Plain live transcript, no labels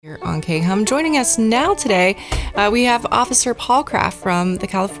Here on KHUM. Joining us now today, we have Officer Paul Kraft from the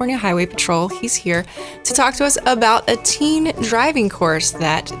California Highway Patrol. He's here to talk to us about a teen driving course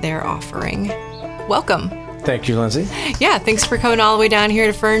that they're offering. Welcome. Thank you, Lindsay. Yeah, thanks for coming all the way down here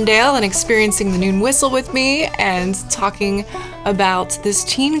to Ferndale and experiencing the noon whistle with me and talking about this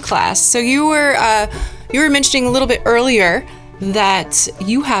teen class. So you were mentioning a little bit earlier that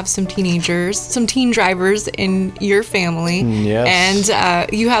you have some teenagers, some teen drivers in your family. Yes.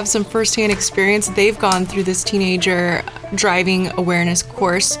 And you have some firsthand experience. They've gone through this teenager driving awareness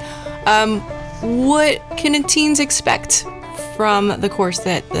course. What can teens expect from the course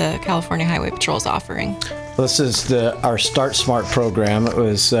that the California Highway Patrol is offering? This is our Start Smart program. It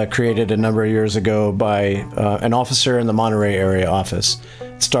was created a number of years ago by an officer in the Monterey area office.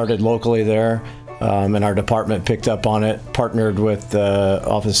 It started locally there. And our department picked up on it, partnered with the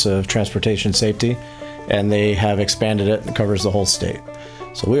Office of Transportation Safety, and they have expanded it and covers the whole state.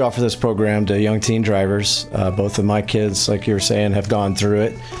 So we offer this program to young teen drivers. Both of my kids, like you were saying, have gone through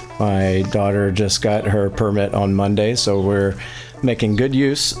it. My daughter just got her permit on Monday, so we're making good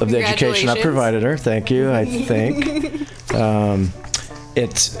use of the education I provided her. Thank you, I think.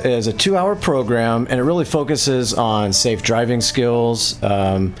 It is a 2-hour program, and it really focuses on safe driving skills,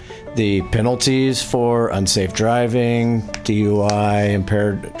 the penalties for unsafe driving, DUI,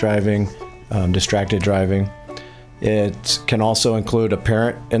 impaired driving, distracted driving. It can also include a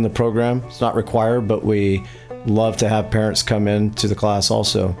parent in the program. It's not required, but we love to have parents come into the class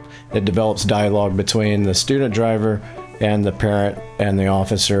also. It develops dialogue between the student driver and the parent and the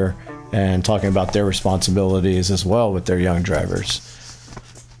officer, and talking about their responsibilities as well with their young drivers.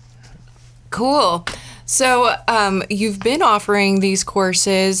 Cool. So you've been offering these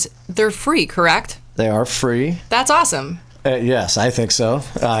courses. They're free, correct? They are free. That's awesome. Yes, I think so.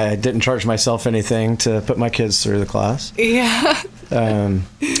 I didn't charge myself anything to put my kids through the class. Yeah.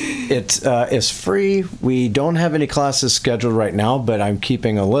 It is free. We don't have any classes scheduled right now, but I'm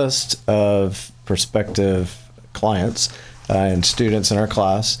keeping a list of prospective clients and students in our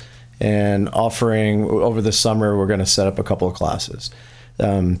class, and offering over the summer, we're going to set up a couple of classes.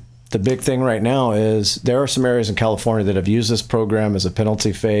 The big thing right now is there are some areas in California that have used this program as a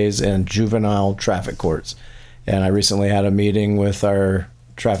penalty phase in juvenile traffic courts. And I recently had a meeting with our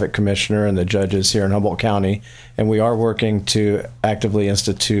traffic commissioner and the judges here in Humboldt County, and we are working to actively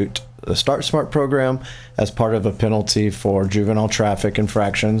institute the Start Smart program as part of a penalty for juvenile traffic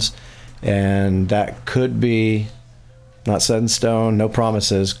infractions. And that could be, not set in stone, no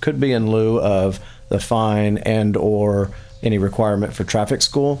promises, could be in lieu of the fine and or any requirement for traffic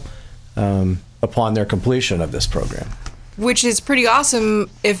school upon their completion of this program. Which is pretty awesome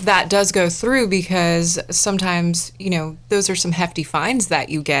if that does go through, because sometimes, those are some hefty fines that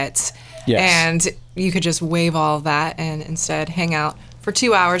you get. Yes. And you could just waive all of that and instead hang out for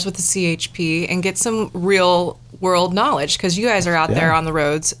 2 hours with the CHP and get some real world knowledge, because you guys are out there on the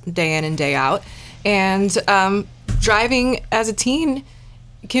roads day in and day out. And driving as a teen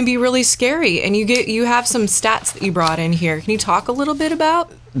can be really scary, and you have some stats that you brought in here. Can you talk a little bit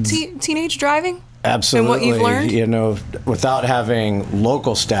about teenage driving? Absolutely. And what you've learned? Without having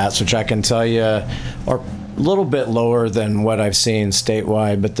local stats, which I can tell you are a little bit lower than what I've seen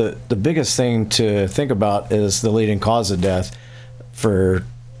statewide, but the biggest thing to think about is the leading cause of death for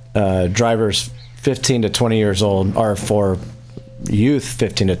drivers 15 to 20 years old, or for youth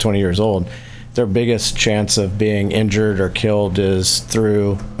 15 to 20 years old. Their biggest chance of being injured or killed is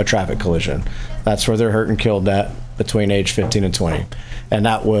through a traffic collision. That's where they're hurt and killed at, between age 15 and 20. And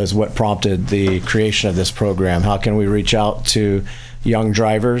that was what prompted the creation of this program. How can we reach out to young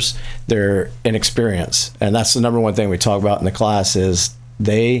drivers? They're inexperienced. And that's the number one thing we talk about in the class is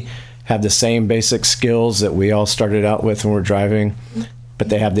they have the same basic skills that we all started out with when we're driving, but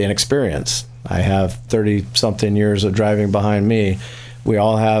they have the inexperience. I have 30-something years of driving behind me. We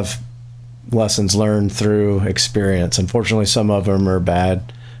all have lessons learned through experience. Unfortunately, some of them are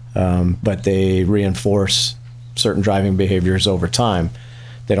bad, but they reinforce certain driving behaviors over time.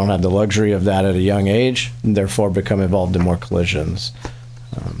 They don't have the luxury of that at a young age, and therefore become involved in more collisions.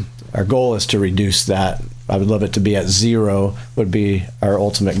 Our goal is to reduce that. I would love it to be at zero, would be our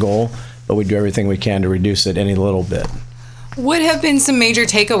ultimate goal, but we do everything we can to reduce it any little bit. What have been some major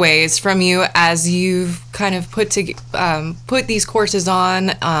takeaways from you as you've kind of put these courses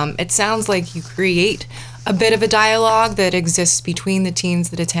on? It sounds like you create a bit of a dialogue that exists between the teens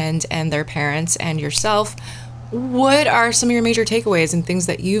that attend and their parents and yourself. What are some of your major takeaways and things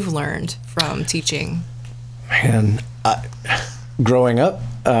that you've learned from teaching? Man, growing up,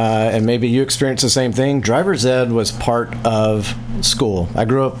 and maybe you experienced the same thing, driver's ed was part of school. I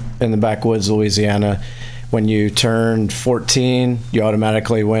grew up in the backwoods, Louisiana. When you turned 14, you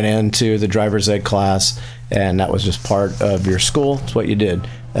automatically went into the driver's ed class, and that was just part of your school. It's what you did.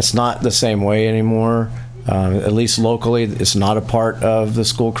 That's not the same way anymore. At least locally, it's not a part of the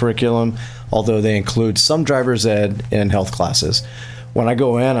school curriculum, although they include some driver's ed in health classes. When I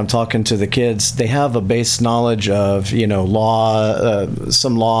go in, I'm talking to the kids. They have a base knowledge of, law,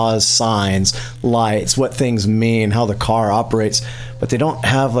 some laws, signs, lights, what things mean, how the car operates, but they don't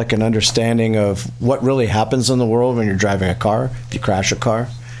have like an understanding of what really happens in the world when you're driving a car. If you crash a car,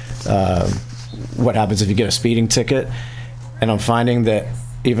 what happens if you get a speeding ticket? And I'm finding that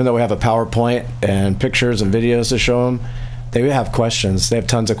even though we have a PowerPoint and pictures and videos to show them, they have questions. They have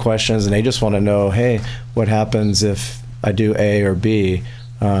tons of questions, and they just want to know, hey, what happens if I do A or B?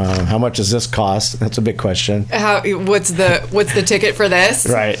 How much does this cost? That's a big question. What's the ticket for this?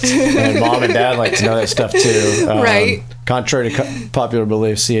 Right. And mom and dad like to know that stuff too. Right. Contrary to popular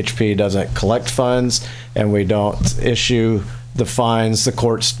belief, CHP doesn't collect funds, and we don't issue the fines. The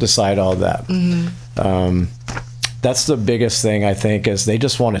courts decide all that. Mm-hmm. That's the biggest thing, I think, is they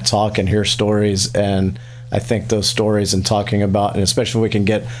just want to talk and hear stories. And I think those stories and talking about, and especially if we can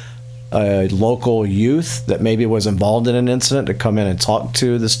get a local youth that maybe was involved in an incident to come in and talk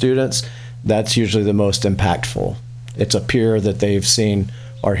to the students, that's usually the most impactful. It's a peer that they've seen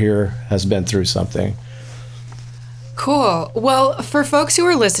or hear has been through something. Cool. Well, for folks who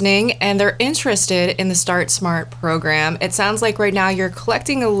are listening and they're interested in the Start Smart program, it sounds like right now you're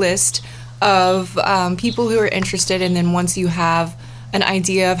collecting a list of people who are interested, and then once you have an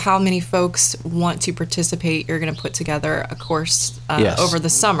idea of how many folks want to participate, you're going to put together a course Yes. over the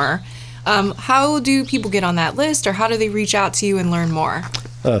summer. How do people get on that list, or how do they reach out to you and learn more?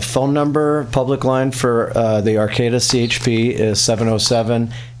 Phone number, public line for the Arcata CHP is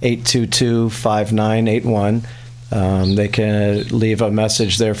 707-822-5981. They can leave a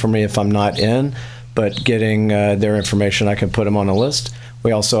message there for me if I'm not in, but getting their information, I can put them on a list.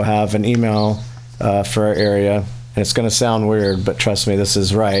 We also have an email for our area, and it's going to sound weird, but trust me, this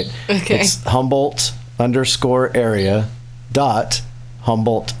is right. Okay. It's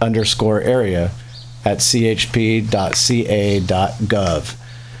Humboldt_area.Humboldt_area at chp.ca.gov.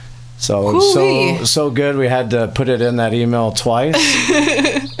 So good we had to put it in that email twice.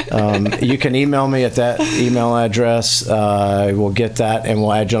 You can email me at that email address. We'll get that and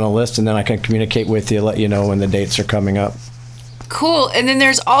we'll add you on a list, and then I can communicate with you, let you know when the dates are coming up. Cool. And then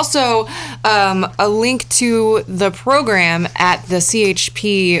there's also a link to the program at the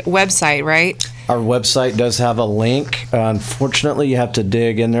CHP website, right? Our website does have a link. Unfortunately, you have to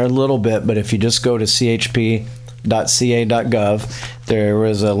dig in there a little bit, but if you just go to chp.ca.gov, there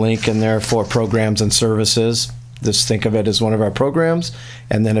is a link in there for programs and services. Just think of it as one of our programs.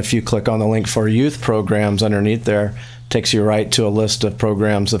 And then if you click on the link for youth programs underneath there, it takes you right to a list of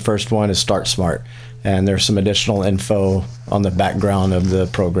programs. The first one is Start Smart. And there's some additional info on the background of the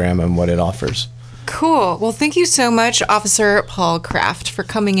program and what it offers. Cool. Well, thank you so much, Officer Paul Kraft, for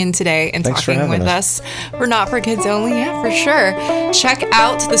coming in today and Thanks talking with us. We're Not for Kids Only. Yeah, for sure. Check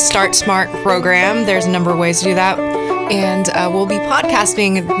out the Start Smart program. There's a number of ways to do that. And we'll be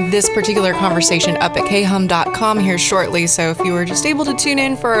podcasting this particular conversation up at khum.com here shortly. So if you were just able to tune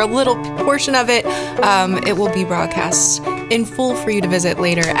in for a little portion of it, it will be broadcast in full for you to visit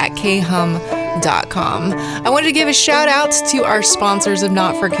later at khum.com. I wanted to give a shout out to our sponsors of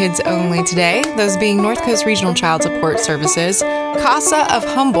Not for Kids Only today, those being North Coast Regional Child Support Services, CASA of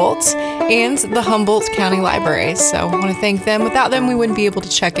Humboldt, and the Humboldt County Library. So I want to thank them. Without them, we wouldn't be able to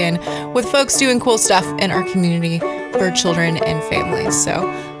check in with folks doing cool stuff in our community for children and families.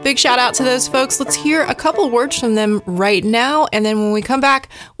 So big shout out to those folks. Let's hear a couple words from them right now, and then when we come back,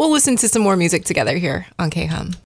 we'll listen to some more music together here on KHUM.